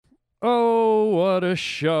Oh, what a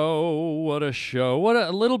show, what a show. What a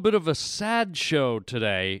little bit of a sad show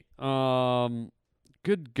today.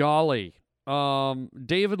 Good golly.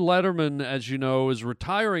 David Letterman, as you know, is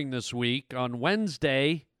retiring this week. On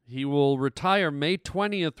Wednesday, he will retire. May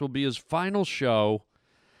 20th will be his final show.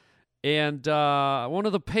 And one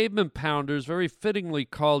of the Pavement Pounders very fittingly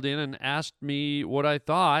called in and asked me what I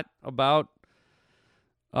thought about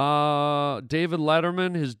David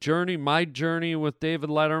Letterman, his journey, my journey with David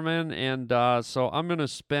Letterman, and so I'm going to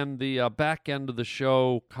spend the back end of the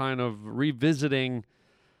show kind of revisiting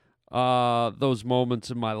those moments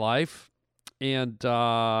in my life, and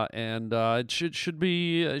it should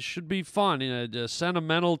be fun,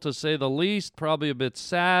 sentimental to say the least, probably a bit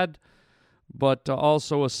sad, but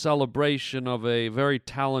also a celebration of a very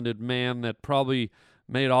talented man that probably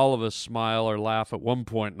made all of us smile or laugh at one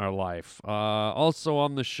point in our life. Also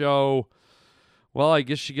on the show, well, I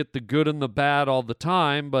guess you get the good and the bad all the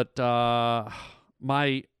time, but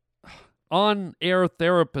my on-air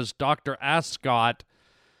therapist, Dr. Ascot,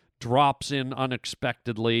 drops in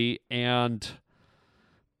unexpectedly and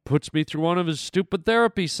puts me through one of his stupid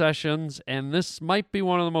therapy sessions, and this might be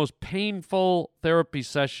one of the most painful therapy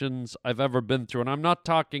sessions I've ever been through, and I'm not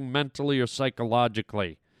talking mentally or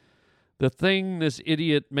psychologically. The thing this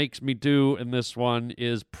idiot makes me do in this one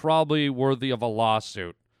is probably worthy of a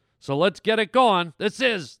lawsuit. So let's get it going. This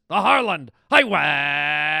is the Harland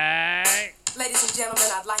Highway. Ladies and gentlemen,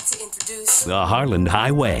 I'd like to introduce The Harland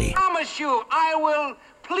Highway. I promise you, I will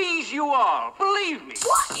please you all. Believe me.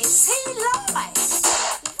 What is he like?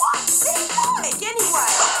 What's he like,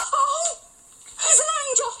 anyway? Oh, he's an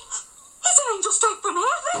angel. He's an angel straight from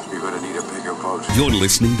heaven. You're gonna need a bigger boat. You're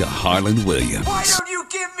listening to Harland Williams. Why don't you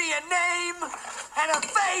give me a name and a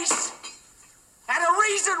face and a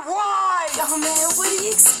reason why? Oh, man, what do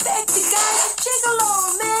you expect? The guy's a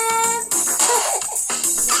gigolo, man.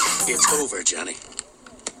 It's over, Johnny.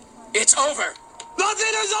 It's over.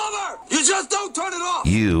 Nothing is over. You just don't turn it off.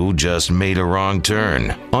 You just made a wrong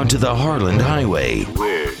turn onto the Harland Highway.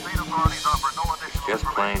 Weird. Just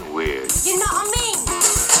plain weird. You know what I mean?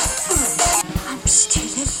 I'm still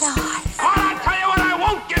alive. Well, I'll tell you what I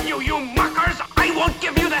won't give you, you muckers. I won't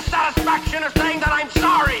give you the satisfaction of saying that I'm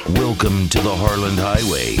sorry. Welcome to the Harland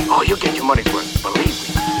Highway. Oh, you get your money's worth. Believe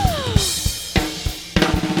me.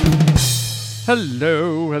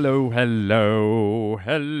 Hello, hello, hello,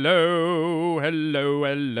 hello, hello,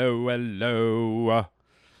 hello, hello.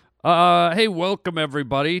 Hey, welcome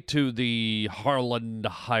everybody to the Harland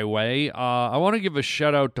Highway. I want to give a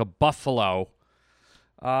shout out to Buffalo.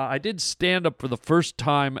 I did stand up for the first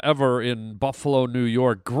time ever in Buffalo, New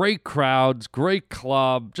York. Great crowds, great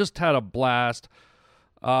club, just had a blast.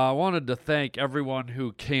 I wanted to thank everyone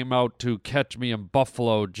who came out to catch me in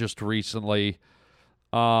Buffalo just recently.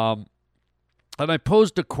 And I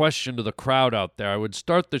posed a question to the crowd out there. I would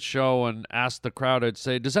start the show and ask the crowd, I'd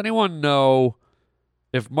say, does anyone know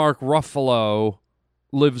if Mark Ruffalo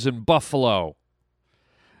lives in Buffalo?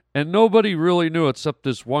 And nobody really knew except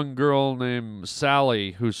this one girl named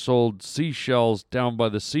Sally who sold seashells down by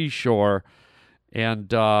the seashore.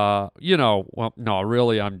 And, well, no,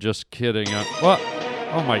 really, I'm just kidding. What?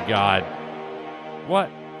 Oh, my God. What?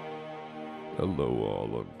 Hello,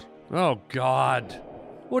 Harland. Oh, God.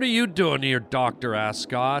 What are you doing here, Dr.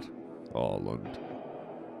 Ascot? Harland.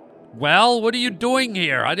 Well, what are you doing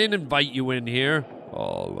here? I didn't invite you in here.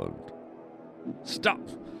 Harland. Stop.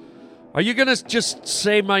 Are you going to just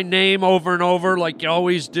say my name over and over like you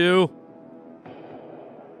always do?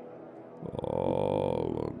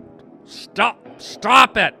 Harland. Stop.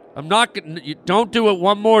 Stop it. I'm not going to... Don't do it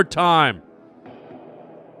one more time.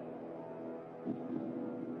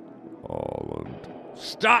 Harland.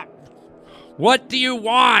 Stop. What do you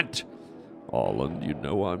want? Harland, you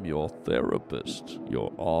know I'm your therapist.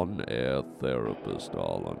 Your on-air therapist,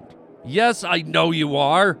 Harland. Yes, I know you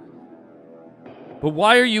are. But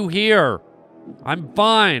why are you here? I'm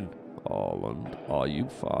fine. Harland, are you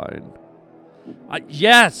fine?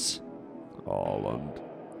 Yes. Harland.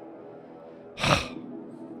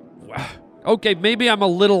 Okay, maybe I'm a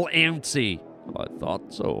little antsy. I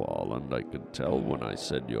thought so, Harland. I could tell when I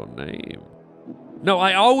said your name. No,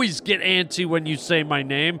 I always get antsy when you say my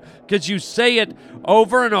name, because you say it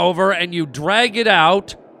over and over, and you drag it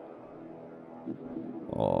out.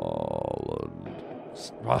 Harland.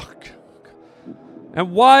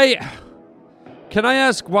 And why... Can I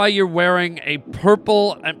ask why you're wearing a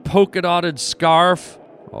purple and polka-dotted scarf?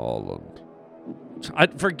 Harland.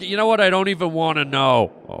 You know what? I don't even want to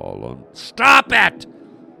know. Harland. Stop it!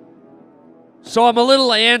 So I'm a little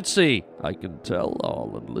antsy. I can tell,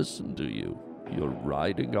 Harland. Listen to you. You're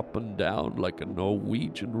riding up and down like a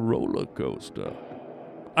Norwegian roller coaster.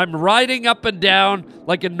 I'm riding up and down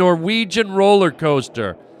like a Norwegian roller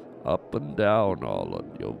coaster. Up and down,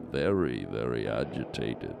 Harland. You're very, very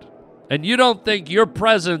agitated. And you don't think your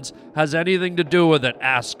presence has anything to do with it,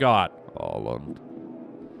 Ascot, Harland.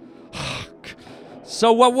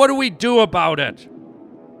 So what do we do about it?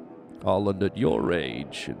 Harland, at your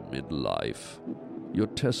age in midlife, your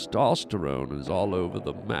testosterone is all over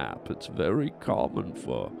the map. It's very common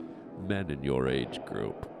for men in your age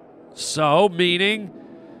group. So, meaning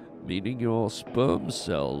your sperm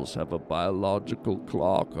cells have a biological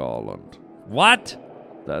clock, Harland. What?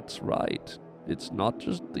 That's right. It's not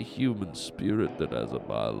just the human spirit that has a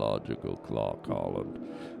biological clock, Harland.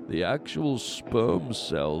 The actual sperm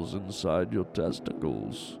cells inside your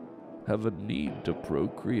testicles have a need to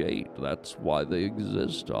procreate. That's why they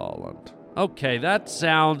exist, Harland. Okay, that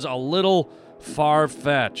sounds a little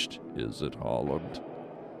far-fetched, is it, Harland?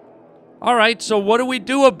 All right, so what do we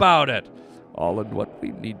do about it? Harland, what we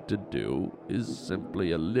need to do is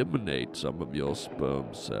simply eliminate some of your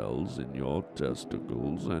sperm cells in your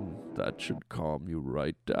testicles, and that should calm you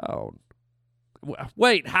right down.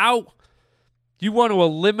 Wait, how? You want to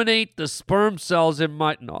eliminate the sperm cells in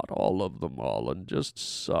my... Not all of them, Harland, just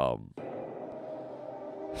some.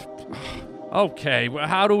 Okay, well,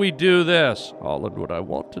 how do we do this? Harland, what I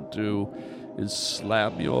want to do is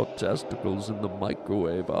slam your testicles in the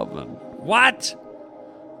microwave oven. What?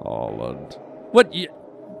 Harland.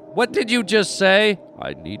 What did you just say?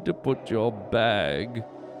 I need to put your bag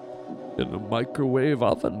in a microwave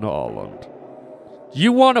oven, Harland.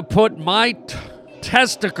 You want to put my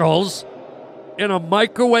testicles in a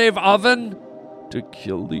microwave oven? To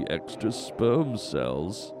kill the extra sperm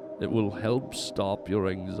cells. It will help stop your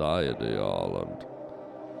anxiety, Harland.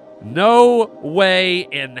 No way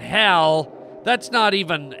in hell. That's not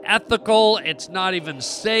even ethical. It's not even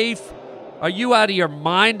safe. Are you out of your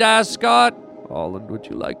mind, Ascot? Harland, would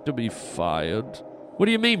you like to be fired? What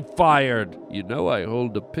do you mean, fired? You know I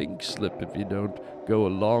hold a pink slip if you don't go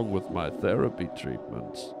along with my therapy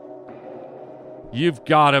treatments. You've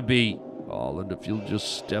got to be... Harland, if you'll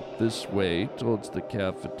just step this way towards the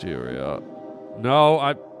cafeteria. No,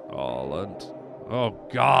 Harland. Oh,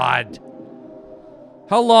 God.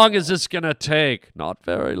 How long is this going to take? Not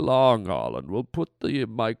very long, Harland. We'll put the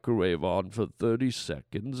microwave on for 30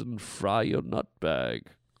 seconds and fry your nut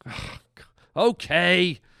bag.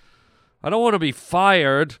 Okay. I don't want to be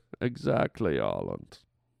fired. Exactly, Harland.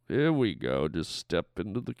 Here we go. Just step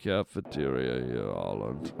into the cafeteria here,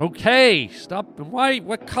 Harland. Okay, stop. Why?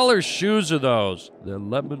 What color shoes are those? They're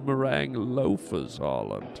lemon meringue loafers,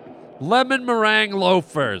 Harland. Lemon meringue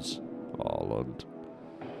loafers, Harland.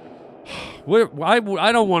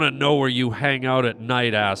 I don't want to know where you hang out at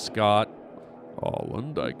night, Ascot.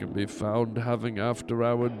 Harland, I can be found having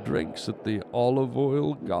after-hour drinks at the olive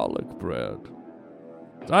oil garlic bread.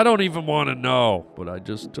 I don't even want to know, but I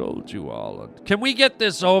just told you, Harland. Can we get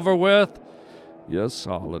this over with? Yes,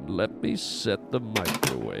 Harland, let me set the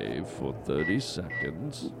microwave for 30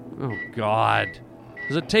 seconds. Oh, God.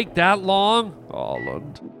 Does it take that long?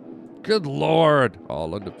 Harland. Good Lord.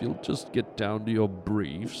 Harland, if you'll just get down to your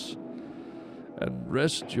briefs and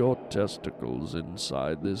rest your testicles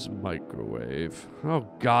inside this microwave. Oh,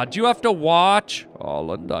 God, you have to watch?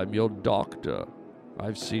 Harland, I'm your doctor.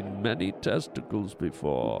 I've seen many testicles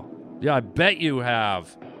before. Yeah, I bet you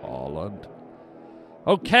have, Harland.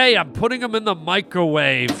 Okay, I'm putting them in the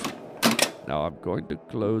microwave. Now I'm going to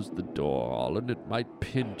close the door, Harland. It might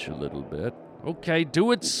pinch a little bit. Okay,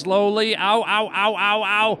 do it slowly. Ow, ow, ow, ow,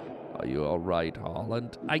 ow. Are you all right,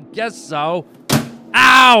 Harland? I guess so.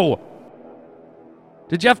 Ow!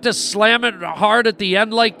 Did you have to slam it hard at the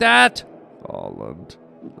end like that? Harland.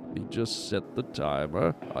 Let me just set the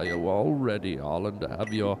timer. Are you all ready, Harland, to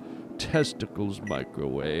have your testicles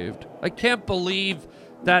microwaved? I can't believe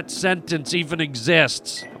that sentence even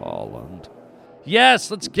exists, Harland.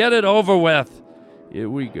 Yes, let's get it over with. Here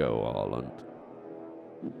we go, Harland.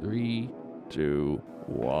 3, 2,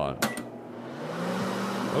 1.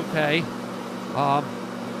 Okay.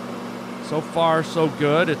 So far, so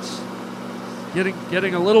good. It's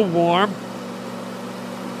getting a little warm.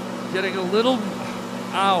 Getting a little...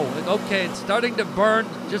 Ow. Okay, it's starting to burn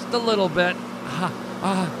just a little bit.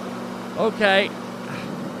 Okay.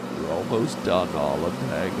 You're almost done, Harland.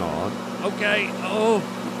 Hang on. Okay.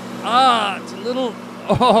 It's a little...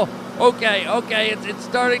 Oh, okay. It's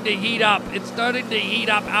starting to heat up. It's starting to heat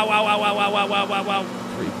up. Ow, ow, ow, ow, ow, ow, ow, ow, ow.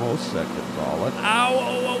 3 more seconds, Harland. Ow,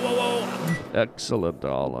 oh. Excellent,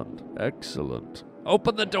 Harland. Excellent.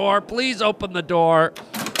 Open the door. Please open the door.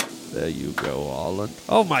 There you go, Harland.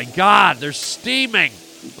 Oh, my God. They're steaming.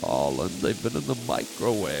 Holland, they've been in the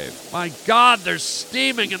microwave. My God, they're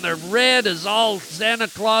steaming and they're red as all Santa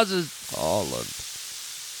Claus's. Holland,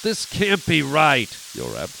 this can't be right.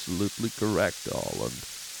 You're absolutely correct, Holland.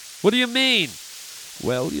 What do you mean?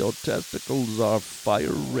 Well, your testicles are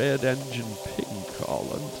fire red engine pink,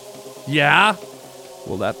 Holland. Yeah?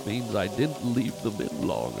 Well, that means I didn't leave them in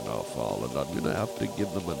long enough, Harland. I'm going to have to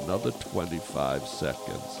give them another 25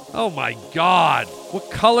 seconds. Oh, my God. What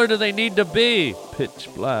color do they need to be? Pitch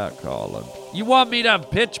black, Harland. You want me to have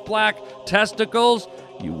pitch black testicles?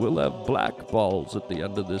 You will have black balls at the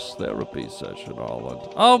end of this therapy session, Harland.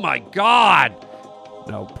 Oh, my God.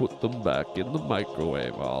 Now put them back in the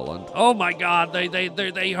microwave, Harland. Oh, my God. They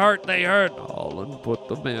hurt. They hurt. Harland, put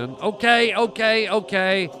them in. Okay.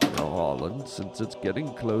 Now, Harland, since it's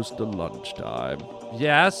getting close to lunchtime.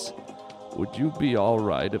 Yes? Would you be all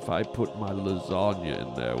right if I put my lasagna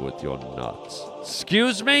in there with your nuts?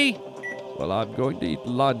 Excuse me? Well, I'm going to eat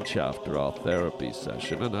lunch after our therapy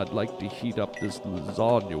session, and I'd like to heat up this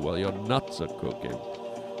lasagna while your nuts are cooking.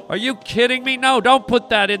 Are you kidding me? No, don't put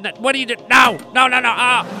that in that. What are you doing? No.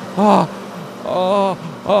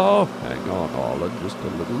 Oh. Hang on, Harland, just a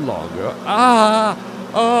little longer.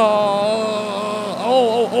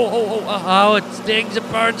 Oh, it stings, it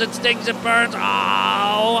burns. Oh.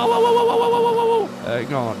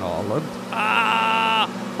 Hang on, Harland.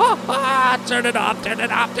 Turn it off.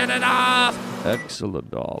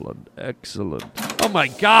 Excellent, Harland, excellent. Oh, my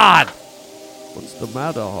God. What's the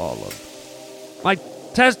matter, Harland? My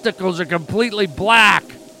testicles are completely black.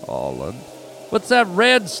 Harland, what's that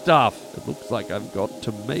red stuff? It looks like I've got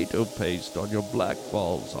tomato paste on your black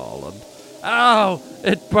balls, Harland. Ow,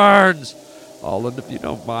 it burns. Harland, if you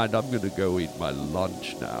don't mind, I'm going to go eat my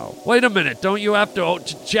lunch now. Wait a minute, don't you have to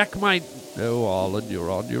check my... No, Harland,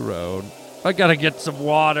 you're on your own. I got to get some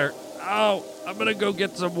water. Oh, I'm going to go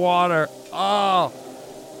get some water. Oh,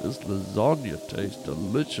 this lasagna tastes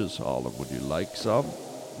delicious, Harland. Would you like some?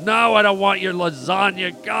 No, I don't want your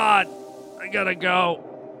lasagna. God, I gotta go.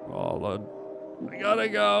 Harland, I gotta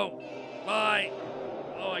go. Bye.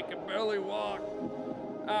 Oh, I can barely walk.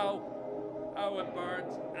 Ow. Oh, it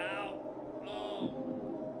burns. Ow. Oh.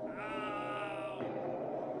 Ow.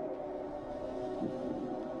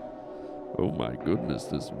 Oh, my goodness,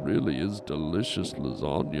 this really is delicious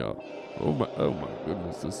lasagna. Oh my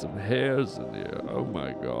goodness, there's some hairs in here. Oh,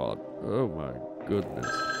 my God. Oh, my goodness.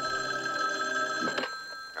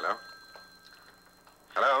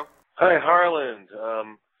 Hello? Hi, Harland.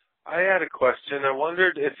 I had a question. I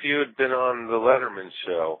wondered if you had been on the Letterman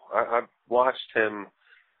show. I've watched him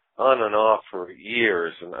on and off for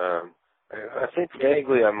years, and I think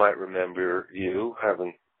vaguely I might remember you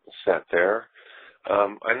having sat there.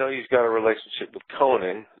 I know you've got a relationship with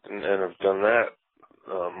Conan, and have done that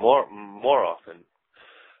more often.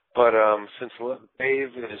 But since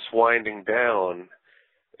Dave is winding down,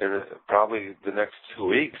 in probably the next 2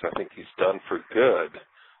 weeks, I think he's done for good.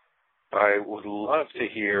 I would love to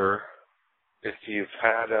hear if you've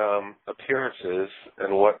had appearances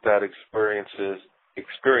and what that experience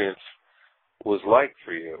was like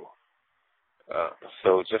for you.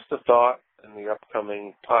 So just a thought in the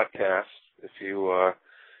upcoming podcast. If you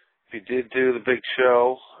did do the big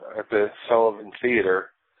show at the Sullivan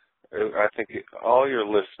Theater, I think all your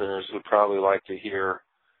listeners would probably like to hear,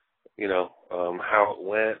 how it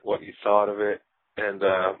went, what you thought of it, and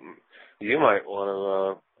you might want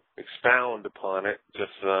to expound upon it,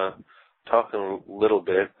 just talking a little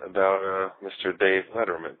bit about Mr. Dave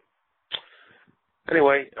Letterman.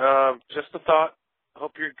 Anyway, just a thought.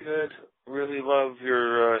 Hope you're good. Really love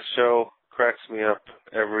your show. Cracks me up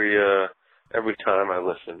every time I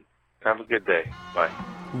listen. Have a good day. Bye.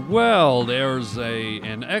 Well, there's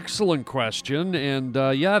an excellent question, and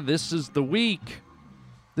this is the week.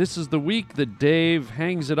 This is the week that Dave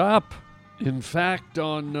hangs it up. In fact,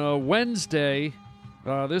 on Wednesday,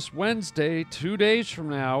 this Wednesday, 2 days from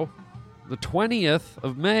now, the 20th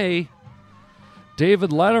of May,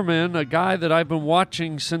 David Letterman, a guy that I've been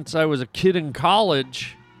watching since I was a kid in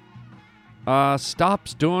college,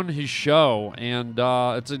 stops doing his show, and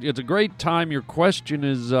it's a great time. Your question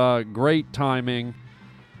is great timing.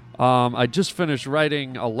 I just finished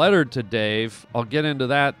writing a letter to Dave. I'll get into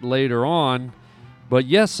that later on. But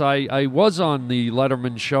yes, I was on the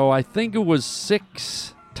Letterman show. I think it was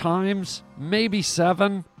 6 times, maybe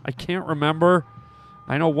 7. I can't remember.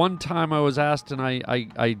 I know one time I was asked and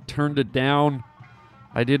I turned it down.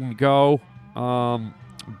 I didn't go.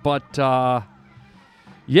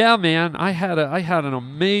 Yeah, man, I had an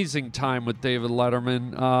amazing time with David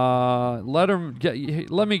Letterman.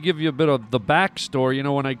 Let me give you a bit of the backstory.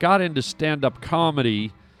 When I got into stand-up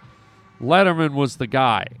comedy, Letterman was the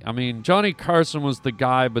guy. I mean, Johnny Carson was the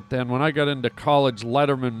guy, but then when I got into college,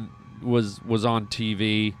 Letterman was on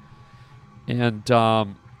TV, and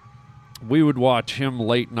we would watch him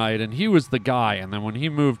late night, and he was the guy. And then when he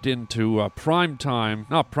moved into prime time,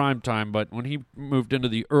 not prime time, but when he moved into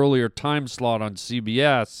the earlier time slot on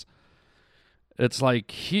CBS, it's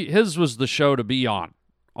like his was the show to be on.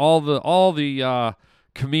 All the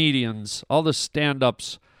comedians, all the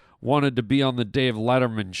stand-ups wanted to be on the Dave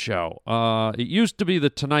Letterman show. It used to be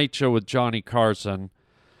the Tonight Show with Johnny Carson,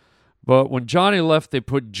 but when Johnny left, they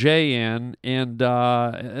put Jay in, and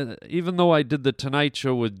even though I did the Tonight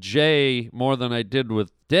Show with Jay more than I did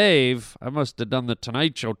with Dave, I must have done the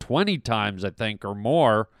Tonight Show 20 times, I think, or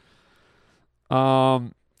more.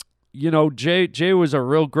 Jay was a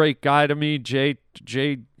real great guy to me. Jay,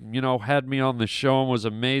 had me on the show and was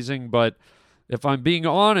amazing, but if I'm being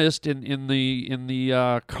honest, in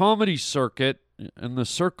the comedy circuit, in the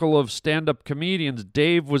circle of stand-up comedians,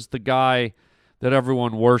 Dave was the guy that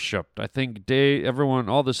everyone worshipped. I think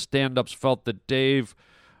all the stand-ups felt that Dave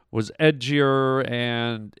was edgier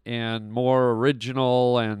and more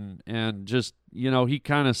original and just, he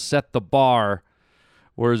kind of set the bar,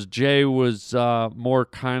 whereas Jay was more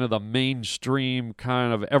kind of the mainstream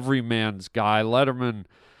kind of everyman's guy. Letterman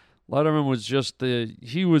was just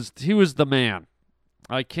he was the man.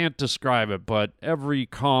 I can't describe it, but every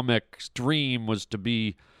comic's dream was to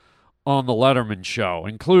be on the Letterman show,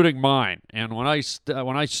 including mine. And when I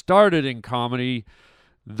started in comedy,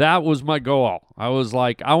 that was my goal. I was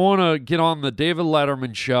like, I want to get on the David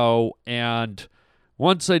Letterman show, and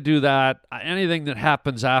once I do that, anything that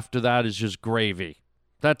happens after that is just gravy.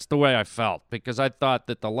 That's the way I felt, because I thought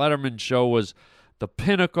that the Letterman show was the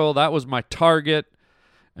pinnacle. That was my target.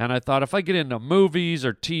 And I thought if I get into movies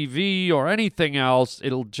or TV or anything else,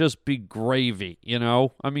 it'll just be gravy,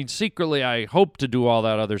 I mean, secretly, I hope to do all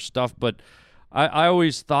that other stuff, but I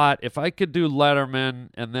always thought if I could do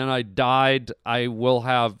Letterman and then I died, I will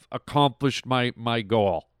have accomplished my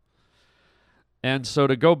goal. And so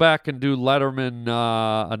to go back and do Letterman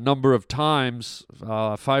a number of times,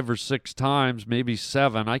 5 or 6 times, maybe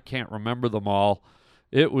 7, I can't remember them all,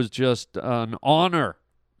 it was just an honor.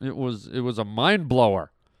 It was a mind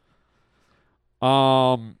blower.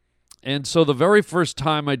 And so the very first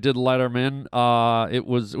time I did Letterman, it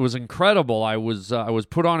was incredible. I was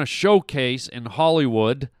put on a showcase in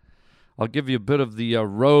Hollywood. I'll give you a bit of the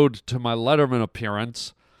road to my Letterman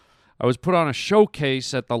appearance. I was put on a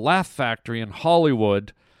showcase at the Laugh Factory in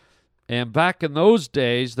Hollywood, and back in those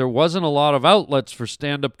days, there wasn't a lot of outlets for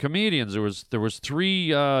stand-up comedians. There was 3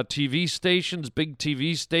 TV stations, big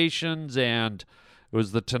TV stations, and it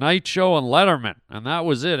was the Tonight Show and Letterman, and that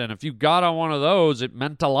was it. And if you got on one of those, it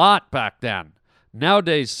meant a lot back then.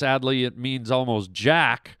 Nowadays, sadly, it means almost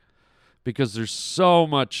jack, because there's so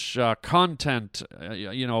much content,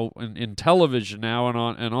 in television now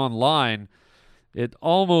and online. It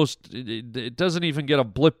doesn't even get a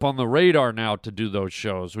blip on the radar now to do those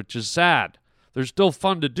shows, which is sad. They're still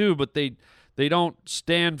fun to do, but they don't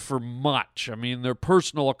stand for much. I mean, they're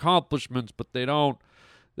personal accomplishments, but they don't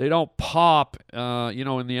pop,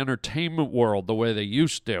 in the entertainment world the way they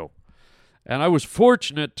used to. And I was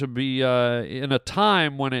fortunate to be in a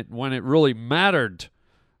time when it really mattered,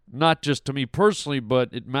 not just to me personally, but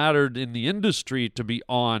it mattered in the industry to be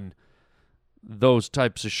on those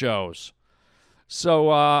types of shows. So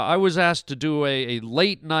I was asked to do a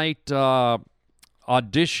late night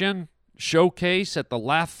audition showcase at the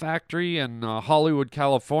Laugh Factory in Hollywood,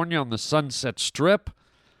 California on the Sunset Strip.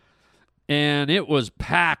 And it was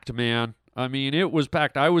packed, man. I mean, it was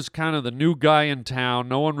packed. I was kind of the new guy in town.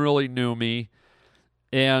 No one really knew me.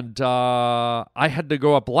 And I had to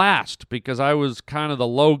go up last because I was kind of the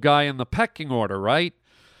low guy in the pecking order, right?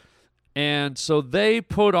 And so they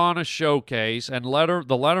put on a showcase, and the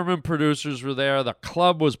Letterman producers were there. The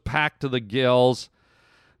club was packed to the gills.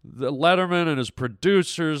 The Letterman and his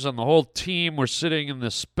producers and the whole team were sitting in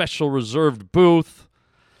this special reserved booth.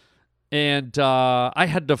 And I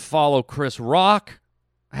had to follow Chris Rock.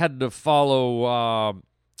 I had to follow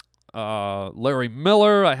Larry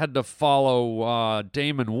Miller. I had to follow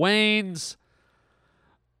Damon Wayans.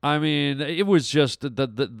 I mean, it was just the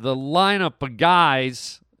lineup of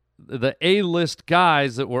guys, the A-list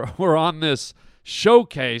guys that were on this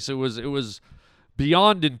showcase. It was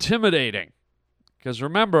beyond intimidating. Because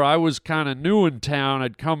remember, I was kind of new in town.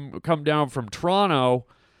 I'd come down from Toronto.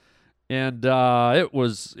 And it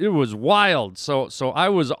was wild. So I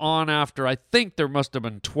was on after, I think there must have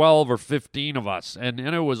been 12 or 15 of us, and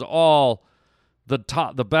it was all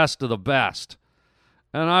the best of the best.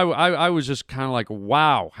 And I was just kind of like,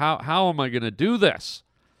 wow, how am I going to do this?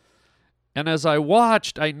 And as I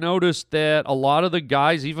watched, I noticed that a lot of the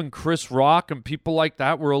guys, even Chris Rock and people like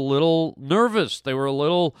that, were a little nervous. They were a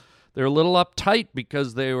little uptight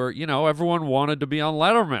because they were, everyone wanted to be on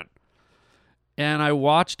Letterman. And I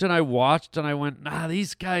watched and I went, nah,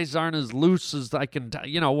 these guys aren't as loose as I can.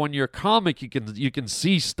 When you're a comic, you can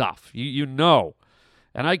see stuff, you know.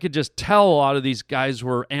 And I could just tell a lot of these guys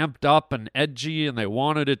were amped up and edgy and they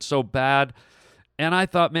wanted it so bad. And I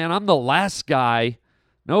thought, man, I'm the last guy.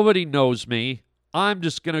 Nobody knows me. I'm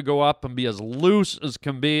just going to go up and be as loose as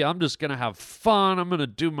can be. I'm just going to have fun. I'm going to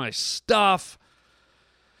do my stuff.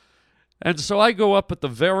 And so I go up at the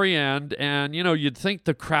very end, and, you'd think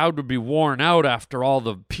the crowd would be worn out after all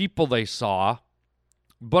the people they saw.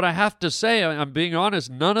 But I have to say, I'm being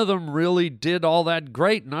honest, none of them really did all that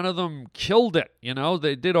great. None of them killed it,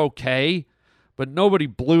 They did okay, but nobody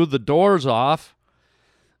blew the doors off.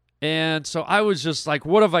 And so I was just like,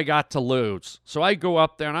 what have I got to lose? So I go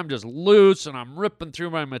up there, and I'm just loose, and I'm ripping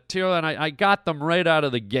through my material, and I got them right out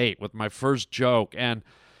of the gate with my first joke. And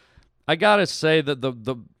I got to say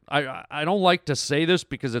that I don't like to say this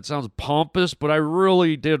because it sounds pompous, but I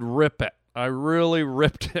really did rip it. I really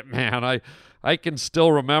ripped it, man. I can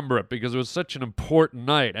still remember it because it was such an important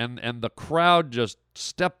night, and the crowd just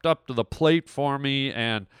stepped up to the plate for me,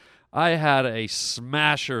 and I had a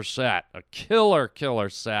smasher set, a killer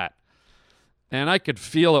set. And I could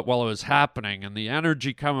feel it while it was happening, and the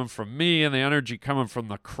energy coming from me and the energy coming from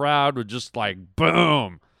the crowd was just like,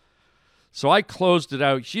 boom. So I closed it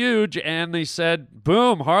out huge, and they said,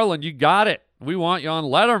 boom, Harland, you got it. We want you on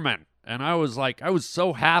Letterman. And I was like, I was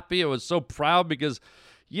so happy. I was so proud because,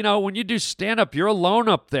 when you do stand-up, you're alone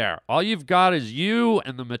up there. All you've got is you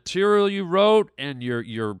and the material you wrote and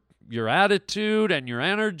your attitude and your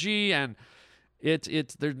energy, and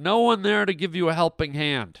it's there's no one there to give you a helping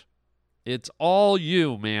hand. It's all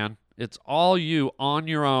you, man. It's all you on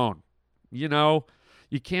your own. You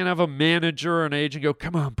can't have a manager or an agent go,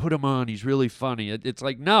 come on, put him on. He's really funny. It's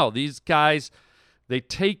like, no, these guys, they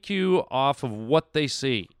take you off of what they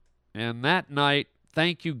see. And that night,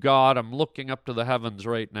 thank you, God, I'm looking up to the heavens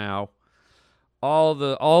right now. All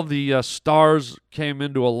the stars came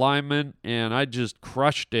into alignment, and I just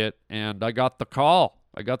crushed it, and I got the call.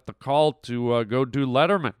 I got the call to go do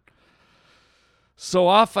Letterman. So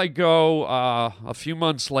off I go a few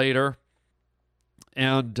months later,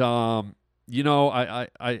 and I've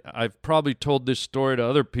probably told this story to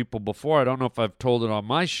other people before. I don't know if I've told it on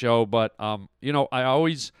my show, but I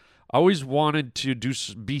always wanted to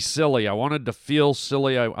be silly. I wanted to feel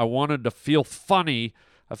silly. I wanted to feel funny.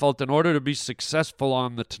 I felt in order to be successful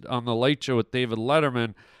on the Late Show with David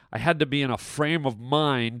Letterman, I had to be in a frame of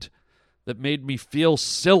mind that made me feel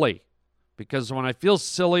silly. Because when I feel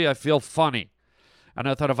silly, I feel funny. And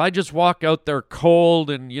I thought if I just walk out there cold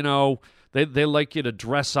and, they like you to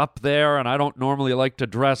dress up there, and I don't normally like to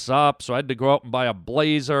dress up, so I had to go out and buy a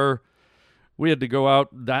blazer. We had to go out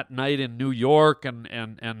that night in New York, and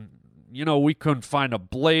we couldn't find a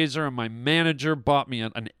blazer, and my manager bought me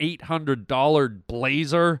an $800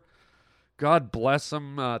 blazer. God bless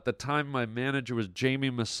him. At the time, my manager was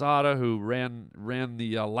Jamie Masada, who ran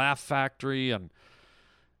the Laugh Factory, and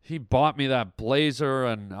he bought me that blazer,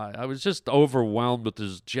 and I was just overwhelmed with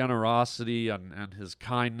his generosity and his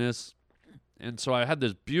kindness. And so I had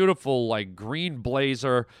this beautiful, green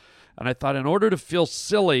blazer, and I thought in order to feel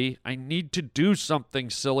silly, I need to do something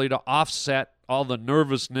silly to offset all the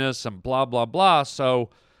nervousness and blah, blah, blah. So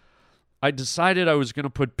I decided I was going to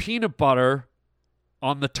put peanut butter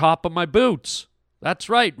on the top of my boots. That's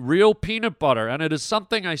right, real peanut butter. And it is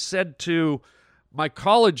something I said to my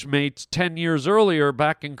college mates 10 years earlier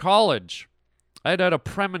back in college. I had a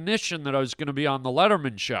premonition that I was going to be on the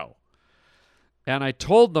Letterman show. And I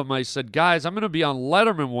told them, I said, guys, I'm going to be on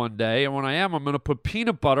Letterman one day, and when I am, I'm going to put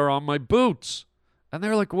peanut butter on my boots. And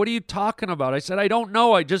they're like, what are you talking about? I said, I don't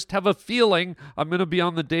know. I just have a feeling I'm going to be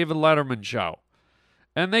on the David Letterman show.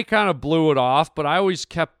 And they kind of blew it off, but I always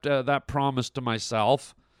kept that promise to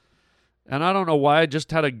myself. And I don't know why. I just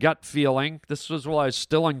had a gut feeling. This was while I was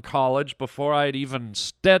still in college, before I had even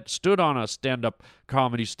stood on a stand-up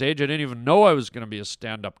comedy stage. I didn't even know I was going to be a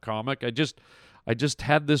stand-up comic. I just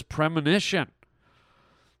had this premonition.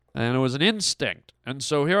 And it was an instinct. And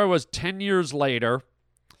so here I was 10 years later,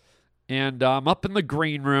 and I'm up in the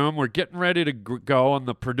green room. We're getting ready to go, and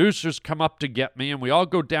the producers come up to get me, and we all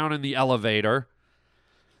go down in the elevator.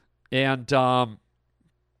 And we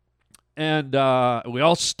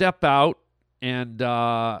all step out, and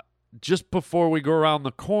just before we go around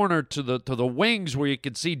the corner to the wings where you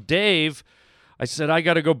can see Dave, I said, I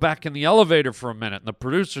got to go back in the elevator for a minute. And the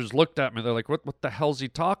producers looked at me. They're like, what the hell's he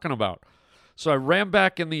talking about? So I ran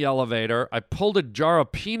back in the elevator. I pulled a jar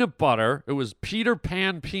of peanut butter. It was Peter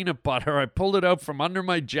Pan peanut butter. I pulled it out from under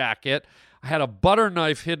my jacket. I had a butter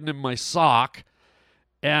knife hidden in my sock.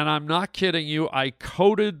 And I'm not kidding you. I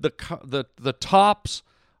coated the tops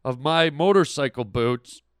of my motorcycle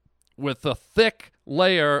boots with a thick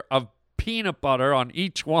layer of peanut butter on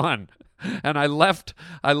each one. And I left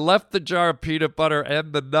the jar of peanut butter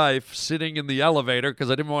and the knife sitting in the elevator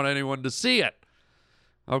because I didn't want anyone to see it.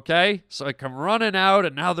 Okay? So I come running out,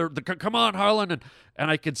 and now they're come on, Harland.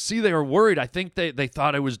 And I could see they were worried. I think they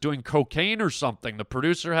thought I was doing cocaine or something. The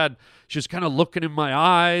producer she was kind of looking in my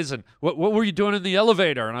eyes, and what were you doing in the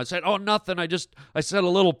elevator? And I said, oh, nothing. I said a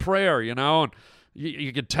little prayer, and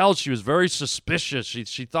you could tell she was very suspicious.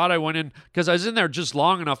 She thought I went in because I was in there just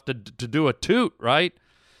long enough to do a toot, right?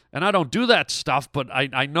 And I don't do that stuff, but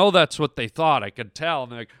I know that's what they thought. I could tell.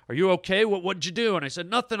 And they're like, are you okay? What'd you do? And I said,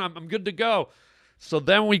 nothing. I'm good to go. So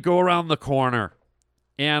then we go around the corner,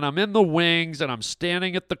 and I'm in the wings, and I'm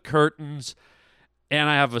standing at the curtains, and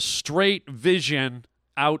I have a straight vision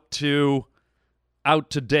out to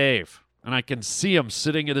Dave. And I can see him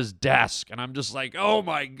sitting at his desk. And I'm just like, oh,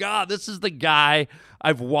 my God, this is the guy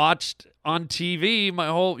I've watched on TV my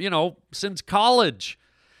whole, since college.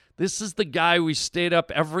 This is the guy we stayed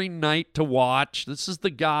up every night to watch. This is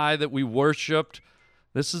the guy that we worshipped.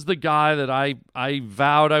 This is the guy that I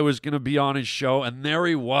vowed I was going to be on his show. And there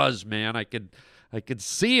he was, man. I could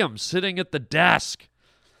see him sitting at the desk.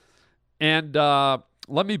 And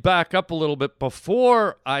let me back up a little bit.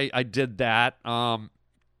 Before I did that,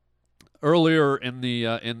 earlier in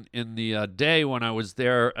the day when I was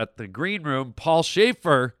there at the green room, Paul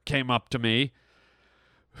Schaefer came up to me,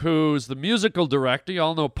 who's the musical director. You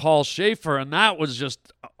all know Paul Schaefer, and that was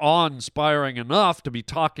just awe-inspiring enough to be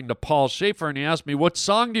talking to Paul Schaefer, and he asked me, what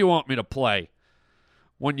song do you want me to play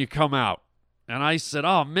when you come out? And I said,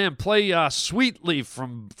 oh, man, play Sweet Leaf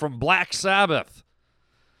from Black Sabbath.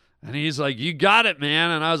 And he's like, you got it, man.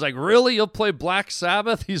 And I was like, really? You'll play Black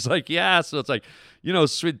Sabbath? He's like, yeah. So it's like,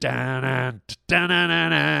 sweet. So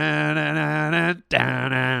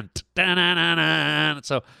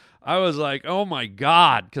I was like, oh, my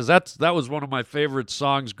God, because that was one of my favorite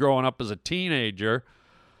songs growing up as a teenager.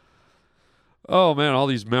 Oh, man, all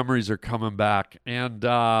these memories are coming back. And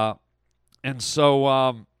so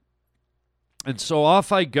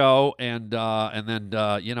off I go, and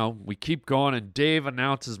then we keep going, and Dave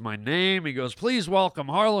announces my name. He goes, please welcome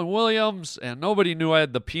Harland Williams, and nobody knew I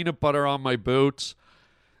had the peanut butter on my boots.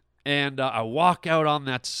 And I walk out on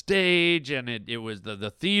that stage, and it was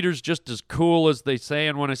the theater's just as cool as they say.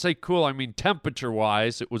 And when I say cool, I mean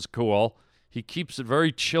temperature-wise, it was cool. He keeps it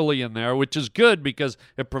very chilly in there, which is good because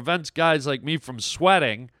it prevents guys like me from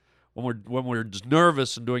sweating when we're just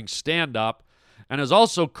nervous and doing stand-up. And it's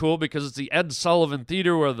also cool because it's the Ed Sullivan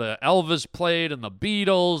Theater where the Elvis played and the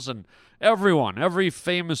Beatles and every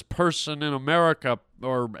famous person in America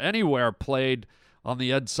or anywhere played on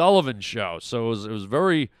the Ed Sullivan Show. So it was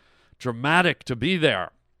very dramatic to be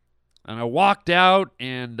there. And I walked out,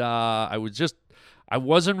 and I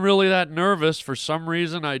wasn't really that nervous. For some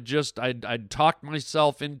reason, I'd talked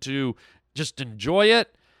myself into just enjoy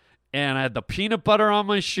it. And I had the peanut butter on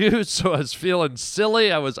my shoes, so I was feeling silly.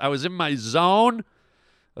 I was in my zone.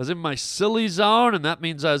 I was in my silly zone, and that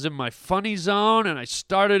means I was in my funny zone, and I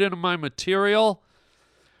started into my material.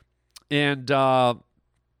 And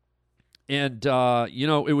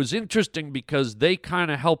it was interesting because they kind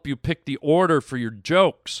of help you pick the order for your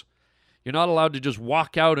jokes. You're not allowed to just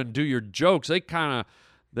walk out and do your jokes. They kind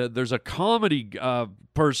of, there's a comedy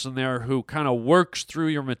person there who kind of works through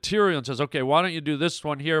your material and says, okay, why don't you do this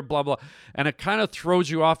one here, blah, blah. And it kind of throws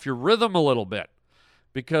you off your rhythm a little bit.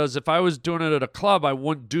 Because if I was doing it at a club, I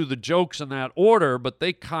wouldn't do the jokes in that order, but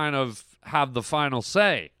they kind of have the final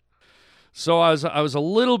say. So I was a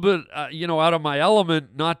little bit, out of my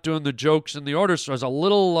element, not doing the jokes in the order. So I was a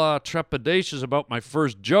little trepidatious about my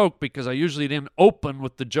first joke because I usually didn't open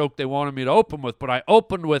with the joke they wanted me to open with. But I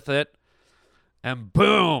opened with it, and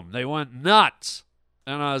boom, they went nuts.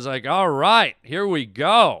 And I was like, all right, here we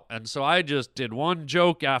go. And so I just did one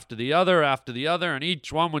joke after the other, and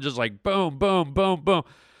each one was just like boom, boom, boom, boom.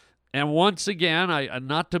 And once again, I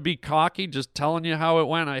not to be cocky, just telling you how it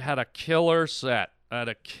went, I had a killer set. I had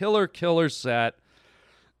a killer set,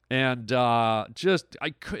 and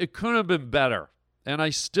it couldn't have been better. And I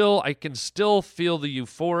can still feel the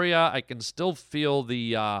euphoria. I can still feel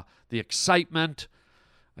the excitement.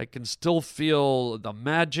 I can still feel the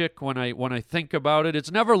magic when I think about it. It's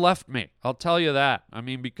never left me. I'll tell you that. I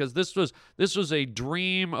mean, because this was a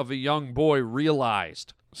dream of a young boy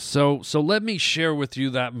realized. So let me share with you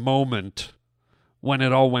that moment when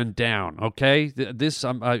it all went down, okay?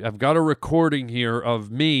 I've got a recording here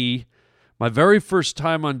of me, my very first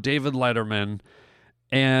time on David Letterman,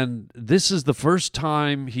 and this is the first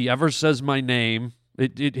time he ever says my name.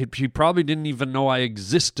 He probably didn't even know I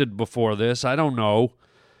existed before this. I don't know.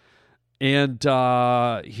 And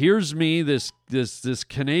here's me, this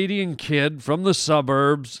Canadian kid from the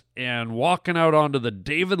suburbs, and walking out onto the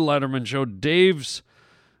David Letterman show. Dave's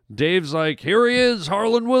like, here he is,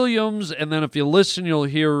 Harland Williams. And then if you listen, you'll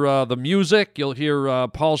hear the music. You'll hear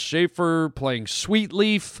Paul Schaefer playing Sweet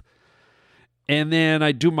Leaf. And then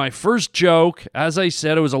I do my first joke. As I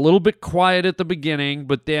said, it was a little bit quiet at the beginning.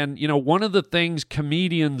 But then, one of the things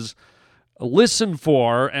comedians listen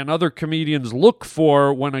for and other comedians look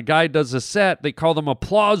for when a guy does a set, they call them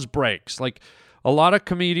applause breaks. Like, a lot of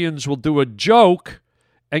comedians will do a joke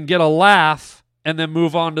and get a laugh and then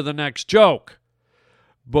move on to the next joke.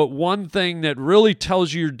 But one thing that really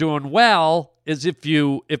tells you you're doing well is if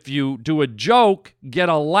you do a joke, get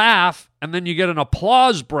a laugh, and then you get an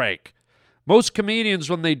applause break. Most comedians,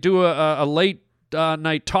 when they do a late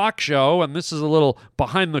night talk show, and this is a little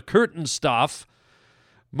behind the curtain stuff,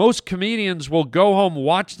 most comedians will go home,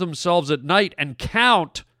 watch themselves at night, and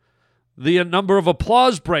count the number of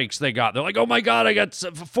applause breaks they got. They're like, oh my God, I got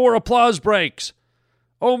 4 applause breaks.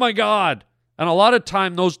 Oh my God. And a lot of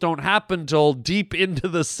time those don't happen till deep into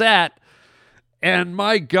the set. And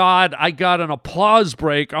my God, I got an applause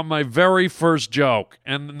break on my very first joke.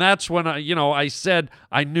 And that's when I said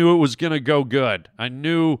I knew it was going to go good. I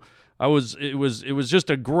knew it was just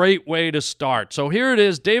a great way to start. So here it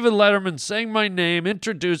is, David Letterman saying my name,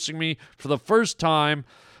 introducing me for the first time,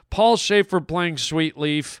 Paul Schaefer playing Sweet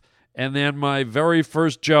Leaf, and then my very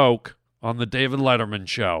first joke on the David Letterman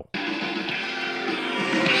show.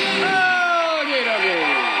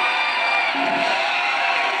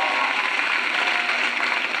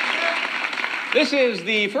 This is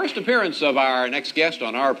the first appearance of our next guest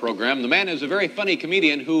on our program. The man is a very funny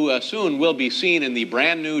comedian who soon will be seen in the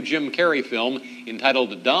brand new Jim Carrey film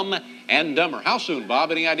entitled Dumb and Dumber. How soon, Bob?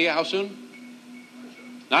 Any idea how soon?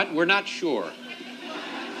 We're not sure.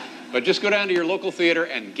 But just go down to your local theater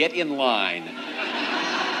and get in line.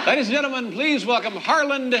 Ladies and gentlemen, please welcome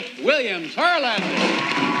Harland Williams. Harland!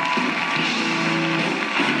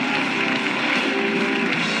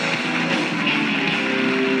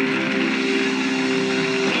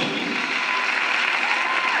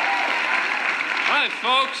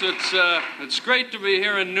 Folks, it's great to be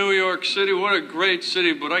here in New York City. What a great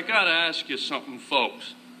city, but I gotta ask you something,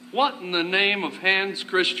 folks. What in the name of Hans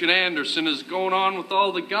Christian Andersen is going on with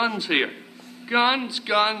all the guns here? Guns,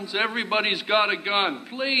 everybody's got a gun.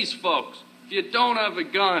 Please, folks, if you don't have a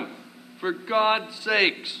gun, for God's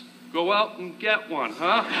sakes, go out and get one,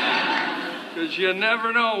 huh? Because you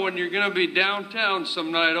never know when you're gonna be downtown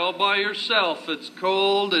some night all by yourself. It's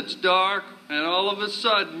cold, it's dark, and all of a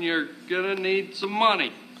sudden, you're gonna need some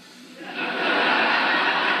money.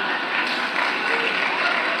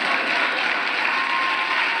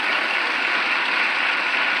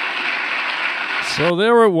 So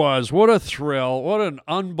there it was. What a thrill. What an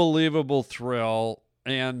unbelievable thrill.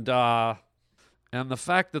 And the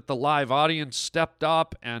fact that the live audience stepped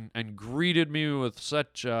up and greeted me with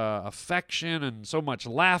such affection and so much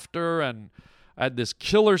laughter. And I had this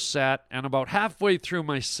killer set. And about halfway through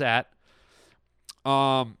my set,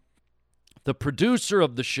 the producer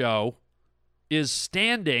of the show is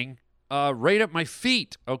standing right at my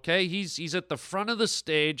feet, okay? He's at the front of the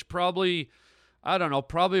stage, probably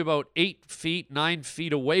about 8 feet, 9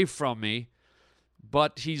 feet away from me,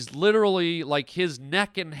 but he's literally, like, his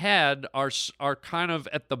neck and head are kind of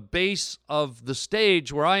at the base of the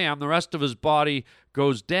stage where I am. The rest of his body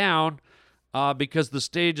goes down because the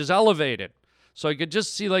stage is elevated. So I could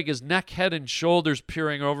just see, like, his neck, head, and shoulders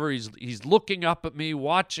peering over. He's looking up at me,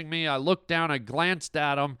 watching me. I looked down, I glanced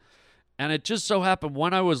at him, and it just so happened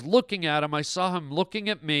when I was looking at him, I saw him looking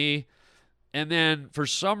at me, and then for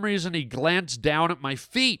some reason he glanced down at my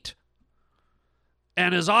feet,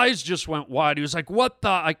 and his eyes just went wide. He was like, what the?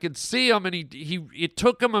 I could see him, and it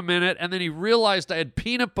took him a minute, and then he realized I had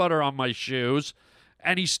peanut butter on my shoes,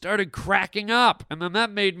 and he started cracking up, and then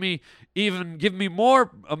that made me give me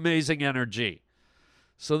more amazing energy.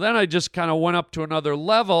 So then I just kind of went up to another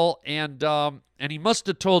level, and he must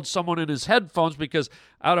have told someone in his headphones, because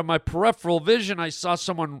out of my peripheral vision, I saw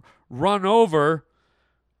someone run over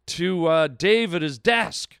to Dave at his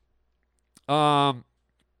desk.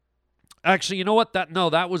 Actually, you know what?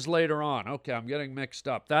 That was later on. Okay, I'm getting mixed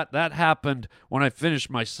up. That happened when I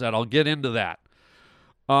finished my set. I'll get into that.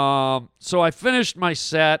 So I finished my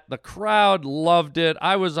set. The crowd loved it.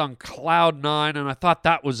 I was on cloud 9, and I thought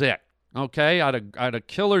that was it. Okay, I had a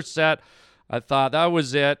killer set. I thought that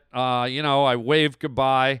was it. I waved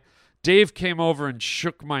goodbye. Dave came over and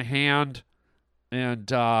shook my hand,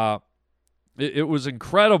 and it was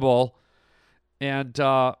incredible. And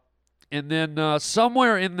then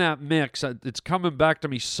somewhere in that mix, it's coming back to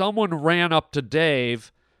me, someone ran up to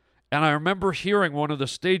Dave, and I remember hearing one of the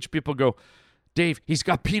stage people go, "Dave, he's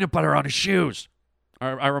got peanut butter on his shoes."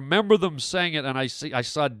 I remember them saying it, and I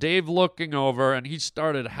saw Dave looking over, and he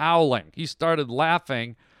started howling. He started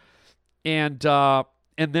laughing, and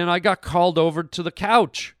then I got called over to the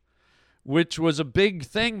couch, which was a big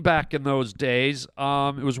thing back in those days.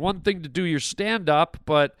 It was one thing to do your stand-up,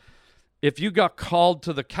 but if you got called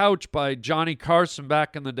to the couch by Johnny Carson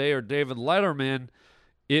back in the day or David Letterman,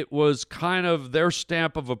 it was kind of their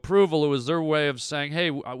stamp of approval. It was their way of saying,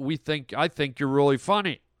 "Hey, I think you're really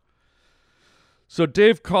funny." So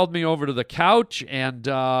Dave called me over to the couch, and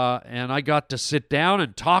I got to sit down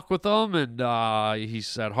and talk with him. And he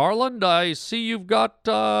said, "Harland, I see you've got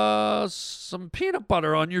some peanut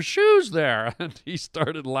butter on your shoes there." And he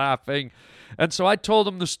started laughing. And so I told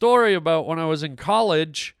him the story about when I was in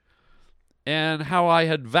college and how I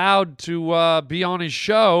had vowed to be on his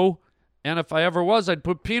show, and if I ever was, I'd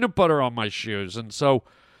put peanut butter on my shoes. And so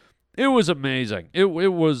it was amazing. It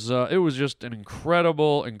was just an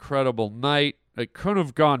incredible night. It couldn't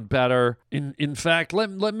have gone better. In fact,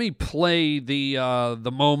 let me play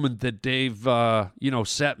the moment that Dave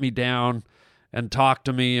sat me down and talked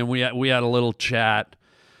to me, and we had a little chat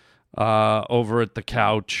over at the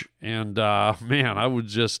couch. And man, I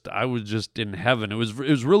was just in heaven. It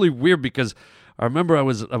was really weird because I remember I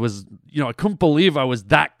was I couldn't believe I was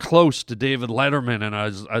that close to David Letterman, and I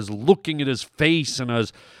was looking at his face, and I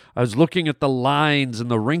was looking at the lines and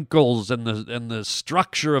the wrinkles and the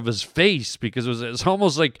structure of his face, because it was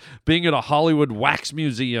almost like being at a Hollywood wax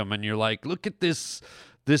museum, and you're like, look at this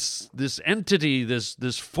entity,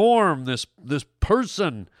 this form, this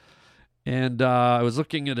person. And I was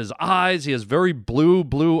looking at his eyes. He has very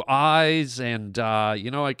blue eyes, and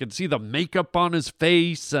I could see the makeup on his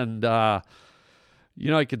face, and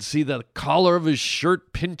I could see the collar of his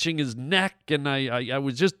shirt pinching his neck, and I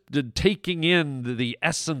was just taking in the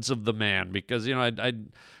essence of the man, because I'd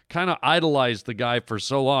kind of idolized the guy for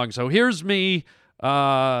so long. So here's me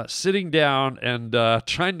sitting down and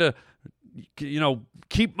trying to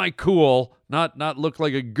keep my cool, not look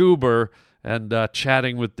like a goober, and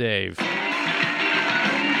chatting with Dave. There,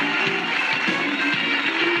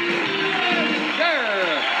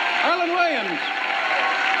 Harland Williams.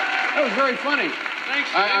 That was very funny. Thanks.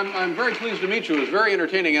 I'm very pleased to meet you. It was very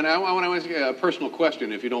entertaining, and I want to ask you a personal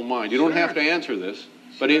question, if you don't mind. You don't have to answer this,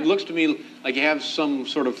 but it looks to me like you have some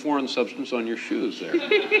sort of foreign substance on your shoes there.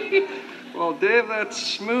 Well, Dave,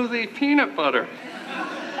 that's smoothie peanut butter.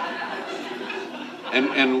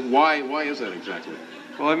 And why is that exactly?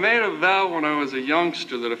 Well, I made a vow when I was a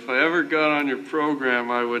youngster that if I ever got on your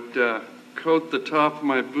program, I would coat the top of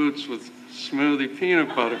my boots with smoothie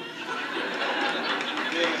peanut butter.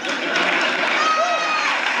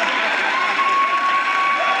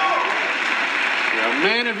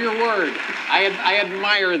 Man of your word. I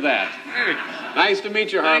admire that. Hey. Nice to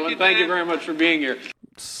meet you, Harland. Thank you very much for being here.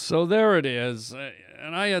 So there it is.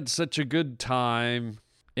 And I had such a good time.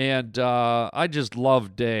 And I just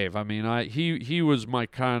loved Dave. I mean, he was my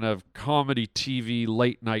kind of comedy TV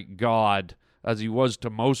late night god, as he was to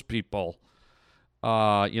most people,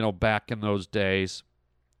 back in those days.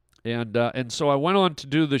 And so I went on to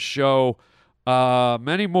do the show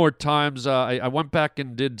many more times. I went back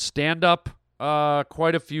and did stand-up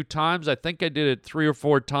quite a few times. I think I did it 3 or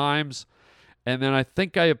 4 times. And then I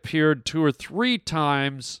think I appeared 2 or 3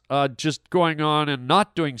 times just going on and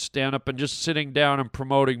not doing stand-up and just sitting down and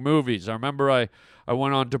promoting movies. I remember I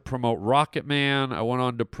went on to promote Rocket Man. I went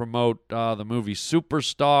on to promote the movie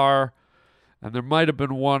Superstar. And there might have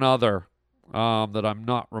been one other that I'm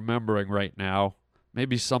not remembering right now.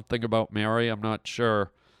 Maybe something about Mary. I'm not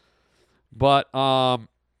sure. But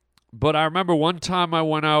I remember one time I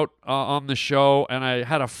went out on the show, and I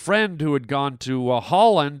had a friend who had gone to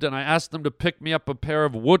Harland, and I asked them to pick me up a pair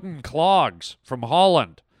of wooden clogs from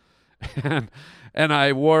Harland. And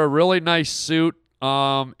I wore a really nice suit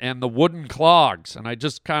and the wooden clogs, and I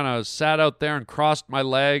just kind of sat out there and crossed my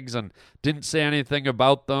legs and didn't say anything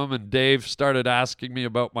about them, and Dave started asking me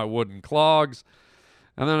about my wooden clogs.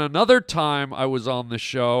 And then another time I was on the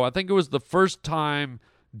show, I think it was the first time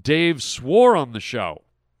Dave swore on the show.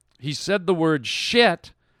 He said the word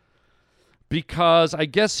shit because I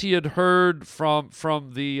guess he had heard from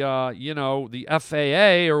the the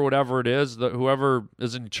FAA or whatever it is, whoever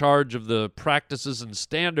is in charge of the practices and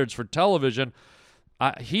standards for television.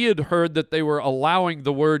 He had heard that they were allowing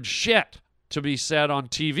the word shit to be said on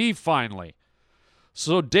TV finally.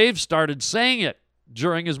 So Dave started saying it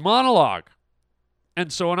during his monologue.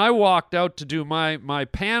 And so when I walked out to do my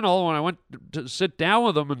panel, when I went to sit down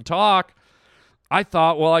with him and talk, I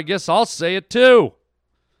thought, well, I guess I'll say it too.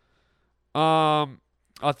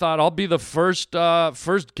 I thought I'll be the first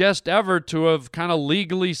guest ever to have kind of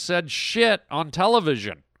legally said shit on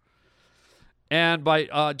television. And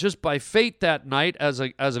by just by fate that night, as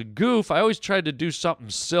a goof, I always tried to do something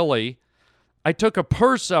silly. I took a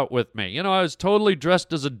purse out with me. You know, I was totally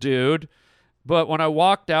dressed as a dude, but when I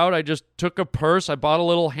walked out, I just took a purse. I bought a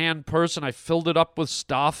little hand purse, and I filled it up with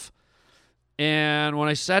stuff. And when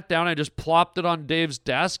I sat down, I just plopped it on Dave's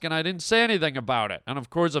desk, and I didn't say anything about it. And,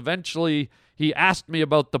 of course, eventually he asked me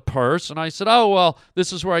about the purse, and I said, oh, well,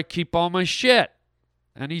 this is where I keep all my shit.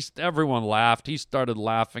 And everyone laughed. He started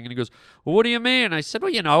laughing, and he goes, well, what do you mean? I said,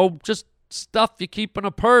 well, you know, just stuff you keep in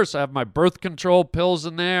a purse. I have my birth control pills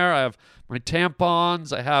in there. I have my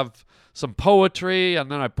tampons. I have some poetry,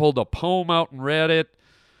 and then I pulled a poem out and read it.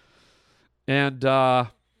 And it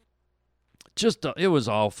was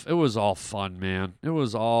all fun, man. It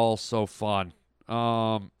was all so fun.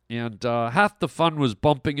 And half the fun was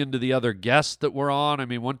bumping into the other guests that were on. I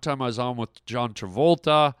mean, one time I was on with John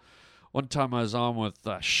Travolta. One time I was on with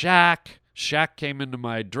Shaq. Shaq came into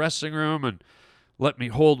my dressing room and let me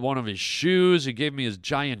hold one of his shoes. He gave me his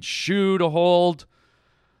giant shoe to hold.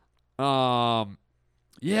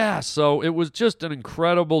 Yeah, so it was just an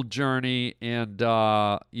incredible journey, and,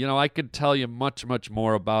 I could tell you much, much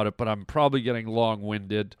more about it, but I'm probably getting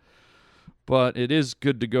long-winded. But it is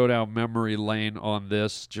good to go down memory lane on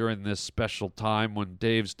this during this special time when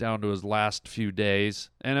Dave's down to his last few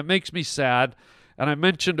days, and it makes me sad. And I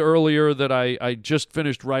mentioned earlier that I just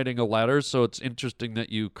finished writing a letter, so it's interesting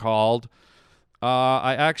that you called.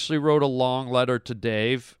 I actually wrote a long letter to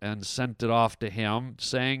Dave and sent it off to him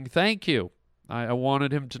saying thank you. I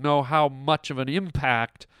wanted him to know how much of an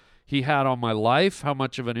impact he had on my life, how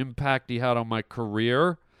much of an impact he had on my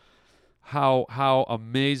career, how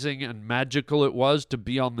amazing and magical it was to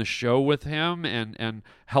be on the show with him and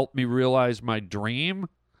help me realize my dream.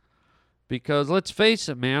 Because let's face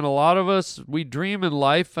it, man, a lot of us, we dream in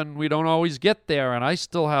life and we don't always get there. And I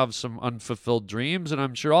still have some unfulfilled dreams, and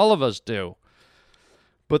I'm sure all of us do.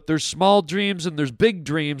 But there's small dreams and there's big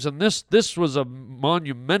dreams, and this was a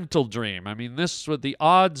monumental dream. I mean, this was the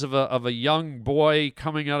odds of a young boy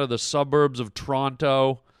coming out of the suburbs of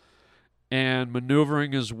Toronto and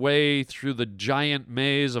maneuvering his way through the giant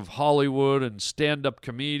maze of Hollywood and stand-up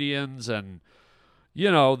comedians and,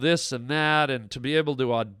 this and that, and to be able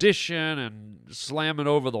to audition and slam it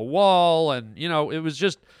over the wall, and, it was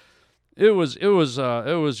just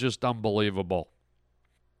unbelievable.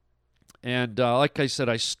 And like I said,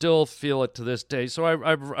 I still feel it to this day. So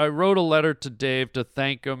I wrote a letter to Dave to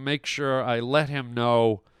thank him, make sure I let him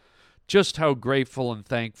know just how grateful and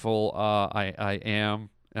thankful I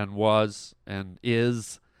am and was and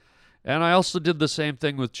is. And I also did the same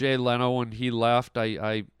thing with Jay Leno when he left.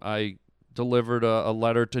 I delivered a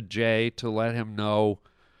letter to Jay to let him know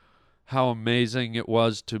how amazing it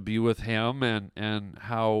was to be with him and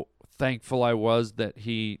how thankful I was that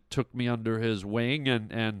he took me under his wing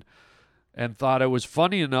and thought it was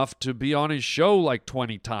funny enough to be on his show like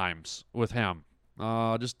 20 times with him.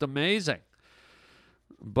 Just amazing.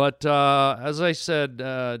 But as I said,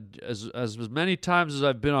 as many times as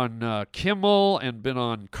I've been on Kimmel and been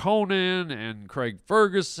on Conan and Craig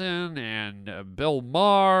Ferguson and Bill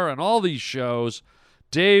Maher and all these shows,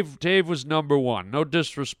 Dave was number one. No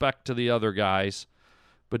disrespect to the other guys,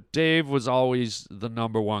 but Dave was always the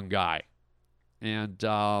number one guy. And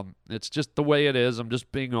it's just the way it is. I'm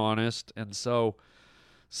just being honest. And so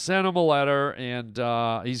sent him a letter, and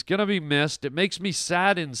he's going to be missed. It makes me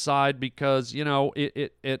sad inside because,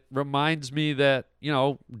 it reminds me that,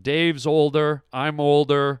 Dave's older, I'm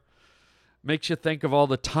older. Makes you think of all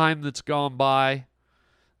the time that's gone by.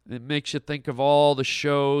 It makes you think of all the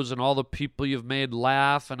shows and all the people you've made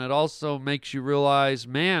laugh. And it also makes you realize,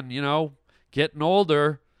 man, getting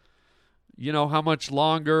older, how much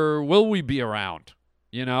longer will we be around?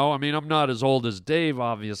 I mean, I'm not as old as Dave,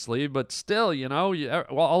 obviously, but still,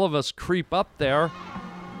 all of us creep up there.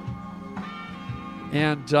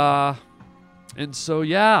 And so,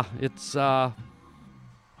 yeah, it's a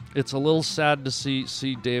little sad to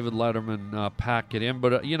see David Letterman pack it in,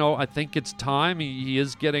 but, I think it's time. He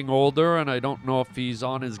is getting older, and I don't know if he's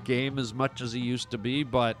on his game as much as he used to be,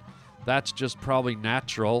 but that's just probably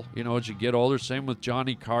natural, as you get older. Same with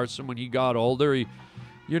Johnny Carson. When he got older,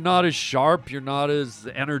 you're not as sharp, you're not as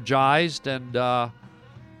energized, and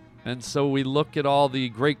so we look at all the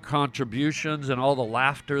great contributions and all the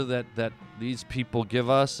laughter that these people give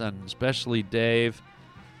us, and especially Dave.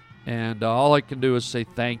 And all I can do is say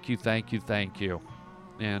thank you, thank you, thank you.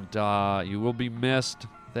 And you will be missed.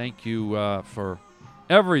 Thank you for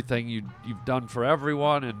everything you've done for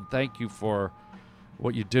everyone, and thank you for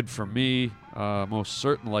what you did for me, most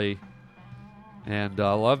certainly. And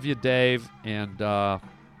love you, Dave, and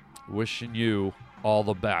wishing you all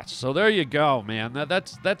the best. So there you go, man.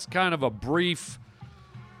 That's kind of a brief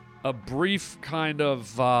kind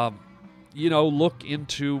of look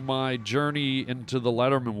into my journey into the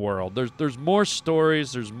Letterman world. There's more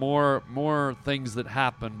stories, there's more things that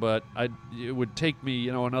happen, but it would take me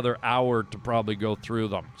another hour to probably go through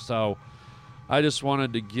them. So I just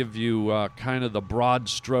wanted to give you kind of the broad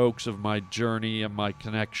strokes of my journey and my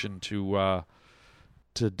connection to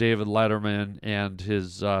David Letterman and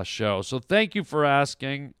his show. So thank you for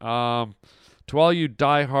asking. To all you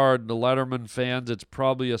diehard Letterman fans, it's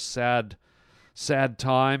probably a sad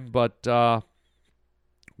time, but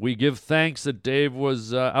we give thanks that Dave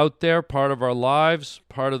was out there, part of our lives,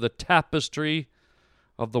 part of the tapestry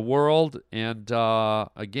of the world, and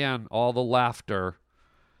again, all the laughter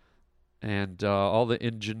and all the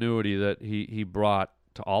ingenuity that he brought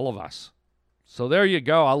to all of us. So there you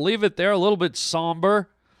go. I'll leave it there, a little bit somber,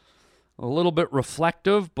 a little bit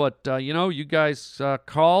reflective, but, you guys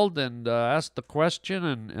called and asked the question,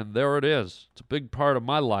 and there it is. It's a big part of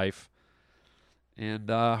my life, and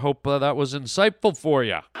I hope that was insightful for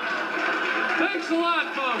you. Thanks a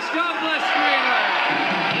lot, folks. God bless Greenland.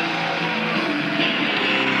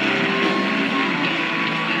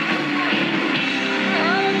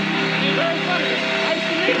 Very funny. Nice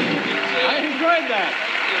to meet you. I enjoyed that.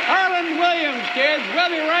 Harland Williams, kids. We'll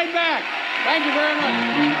be right back. Thank you very much.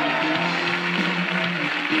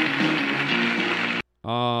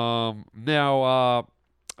 Now,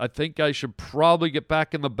 I think I should probably get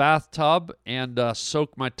back in the bathtub and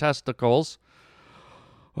soak my testicles.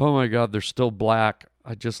 Oh my God, they're still black.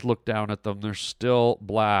 I just looked down at them. They're still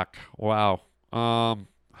black. Wow.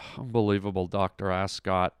 Unbelievable, Dr.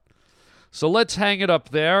 Ascot. So let's hang it up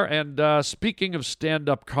there. And speaking of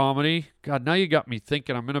stand-up comedy, God, now you got me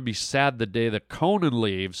thinking I'm going to be sad the day that Conan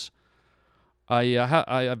leaves.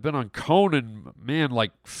 I've been on Conan, man,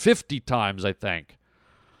 like 50 times, I think.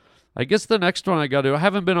 I guess the next one I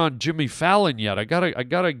haven't been on Jimmy Fallon yet. I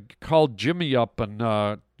gotta call Jimmy up and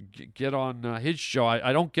get on his show.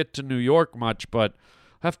 I don't get to New York much, but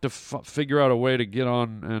I have to figure out a way to get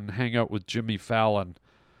on and hang out with Jimmy Fallon,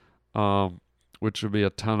 which would be a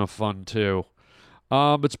ton of fun too.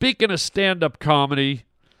 But speaking of stand-up comedy,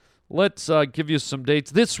 let's give you some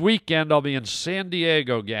dates. This weekend I'll be in San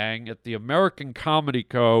Diego, gang, at the American Comedy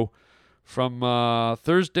Co. from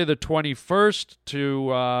Thursday the 21st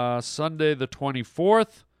to Sunday the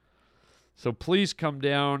 24th. So please come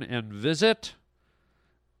down and visit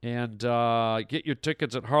and get your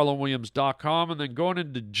tickets at harlandwilliams.com. And then going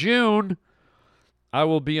into June, I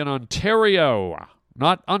will be in Ontario.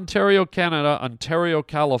 Not Ontario, Canada, Ontario,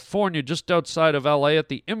 California, just outside of LA at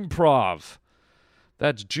the Improv.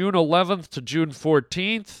 That's June 11th to June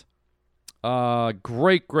 14th.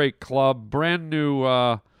 Great club. Brand new,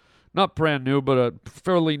 not brand new, but a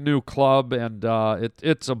fairly new club, and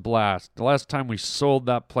it's a blast. The last time we sold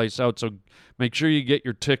that place out, so make sure you get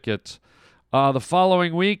your tickets. The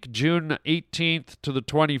following week, June 18th to the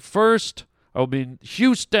 21st, I'll be in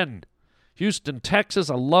Houston, Texas.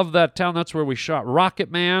 I love that town. That's where we shot Rocket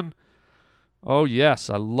Man. Oh, yes,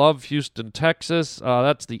 I love Houston, Texas.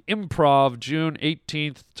 That's the Improv, June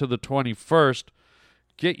 18th to the 21st.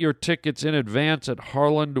 Get your tickets in advance at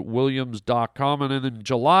harlandwilliams.com. And then in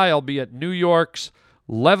July, I'll be at New York's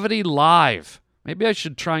Levity Live. Maybe I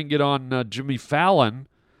should try and get on Jimmy Fallon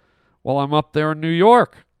while I'm up there in New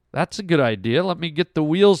York. That's a good idea. Let me get the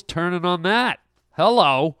wheels turning on that.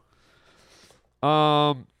 Hello.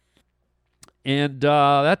 And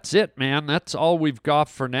that's it, man. That's all we've got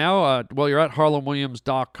for now. Well, you're at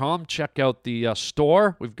harlandwilliams.com. Check out the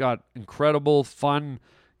store. We've got incredible, fun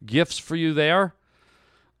gifts for you there.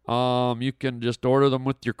 You can just order them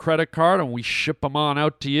with your credit card, and we ship them on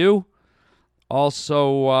out to you.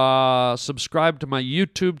 Also, subscribe to my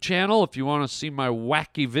YouTube channel if you want to see my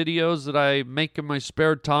wacky videos that I make in my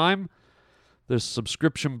spare time. There's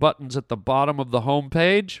subscription buttons at the bottom of the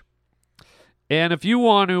homepage. And if you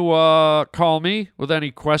want to call me with any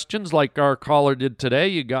questions, like our caller did today,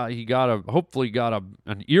 he hopefully got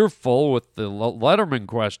an earful with the Letterman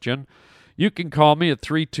question. You can call me at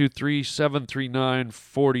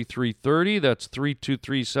 323-739-4330. That's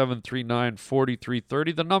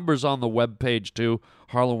 323-739-4330. The number's on the webpage too,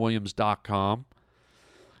 harlandwilliams.com.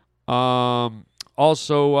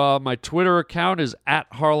 Also, my Twitter account is at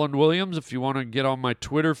Harland Williams. If you want to get on my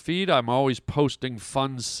Twitter feed, I'm always posting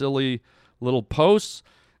fun, silly little posts.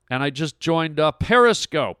 and I just joined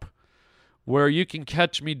Periscope, where you can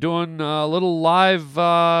catch me doing little live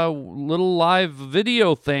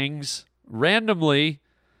video things randomly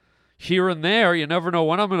here and there. You never know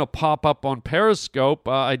when I'm going to pop up on Periscope.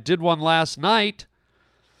 I did one last night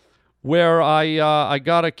where I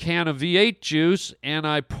got a can of V8 juice and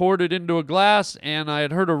I poured it into a glass, and I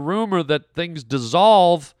had heard a rumor that things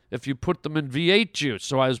dissolve if you put them in V8 juice.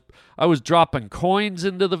 So I was dropping coins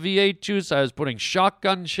into the V8 juice. I was putting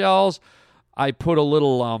shotgun shells. I put a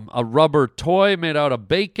little a rubber toy made out of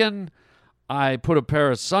bacon. I put a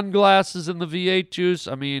pair of sunglasses in the V8 juice.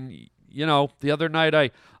 I mean, you know, the other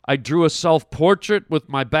night I drew a self-portrait with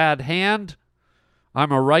my bad hand.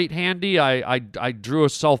 I'm a right-handy. I drew a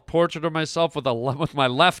self-portrait of myself with my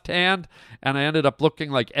left hand, and I ended up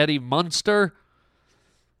looking like Eddie Munster.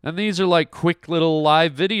 And these are like quick little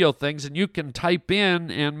live video things, and you can type in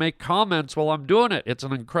and make comments while I'm doing it. It's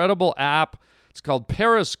an incredible app. It's called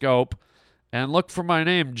Periscope, and look for my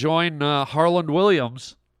name. Join Harland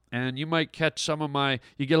Williams, and you might catch some of my...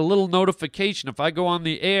 You get a little notification. If I go on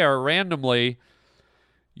the air randomly,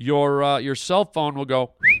 your cell phone will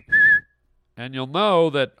go... And you'll know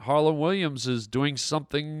that Harland Williams is doing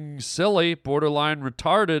something silly, borderline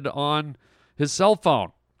retarded, on his cell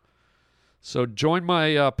phone. So join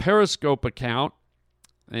my Periscope account,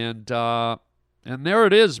 and there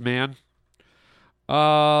it is, man.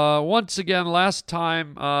 Once again, last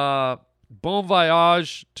time, bon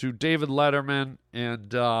voyage to David Letterman, and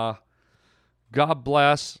God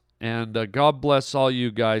bless, and God bless all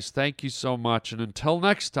you guys. Thank you so much, and until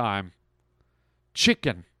next time,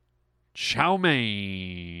 chicken. Chow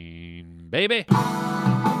mein, baby.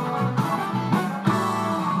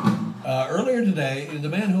 Earlier today, the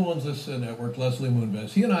man who owns this network, Leslie Moonves,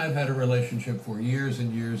 he and I have had a relationship for years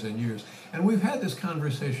and years and years. And we've had this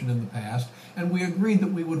conversation in the past, and we agreed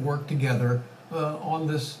that we would work together on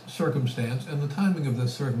this circumstance and the timing of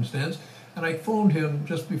this circumstance. And I phoned him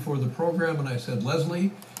just before the program, and I said,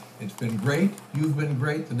 Leslie, it's been great. You've been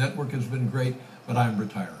great. The network has been great, but I'm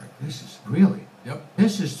retiring. This is really... Yep.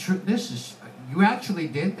 This is true. This is... You actually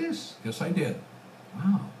did this? Yes, I did.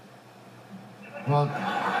 Wow. Well,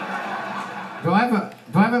 do I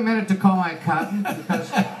have a minute to call my accountant? Because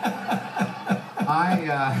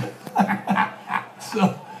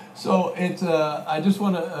So it's... I just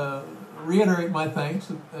want to reiterate my thanks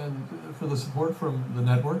and for the support from the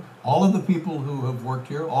network. All of the people who have worked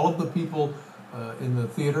here, all of the people in the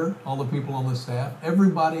theater, all the people on the staff,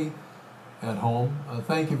 everybody at home.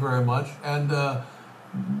 Thank you very much. And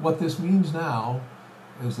what this means now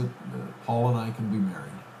is that Paul and I can be married.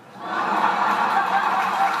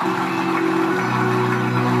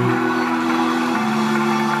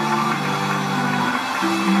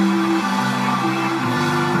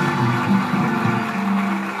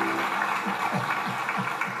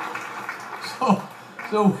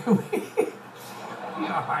 So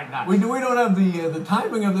we don't have the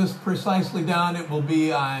timing of this precisely down. It will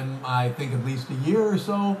be, I think, at least a year or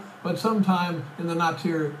so, but sometime in the not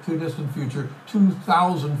too distant future,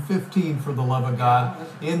 2015, for the love of God.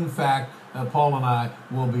 In fact, Paul and I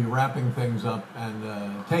will be wrapping things up and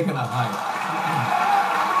taking a hike.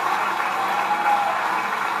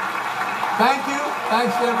 Thank you.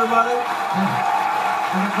 Thanks to everybody.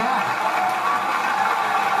 And the cat.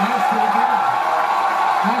 Thanks to the cat.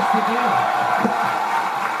 Thanks to you.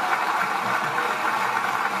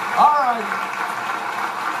 All right.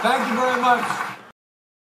 Thank you very much.